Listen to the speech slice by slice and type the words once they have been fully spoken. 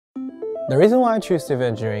The reason why I choose civil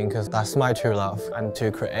engineering because that's my true love, and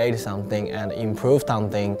to create something and improve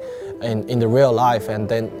something in the real life, and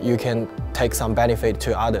then you can take some benefit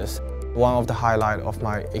to others. One of the highlights of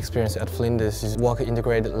my experience at Flinders is work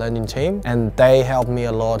integrated learning team, and they helped me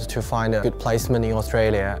a lot to find a good placement in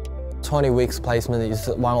Australia. 20 weeks placement is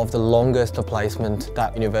one of the longest placement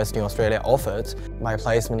that University in Australia offers. My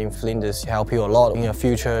placement in Flinders help you a lot in your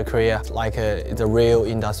future career, like it's a real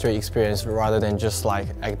industry experience rather than just like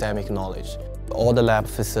academic knowledge. All the lab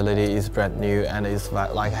facility is brand new and is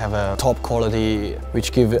like have a top quality,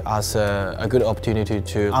 which gives us a good opportunity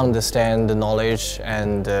to understand the knowledge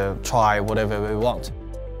and try whatever we want.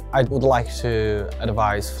 I would like to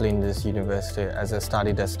advise Flinders University as a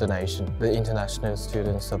study destination. The international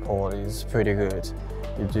student support is pretty good.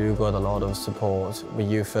 You do got a lot of support when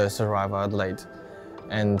you first arrive at Adelaide,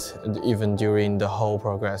 and even during the whole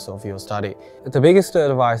progress of your study. The biggest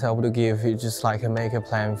advice I would give is just like make a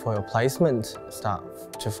plan for your placement.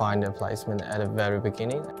 Start to find a placement at the very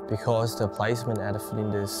beginning, because the placement at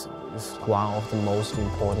Flinders is one of the most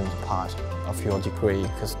important parts of your degree,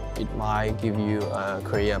 because it might give you a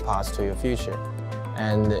career path to your future.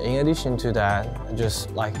 And in addition to that,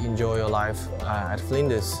 just like enjoy your life at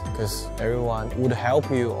Flinders, because everyone would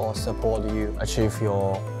help you or support you achieve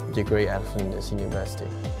your degree at Flinders University.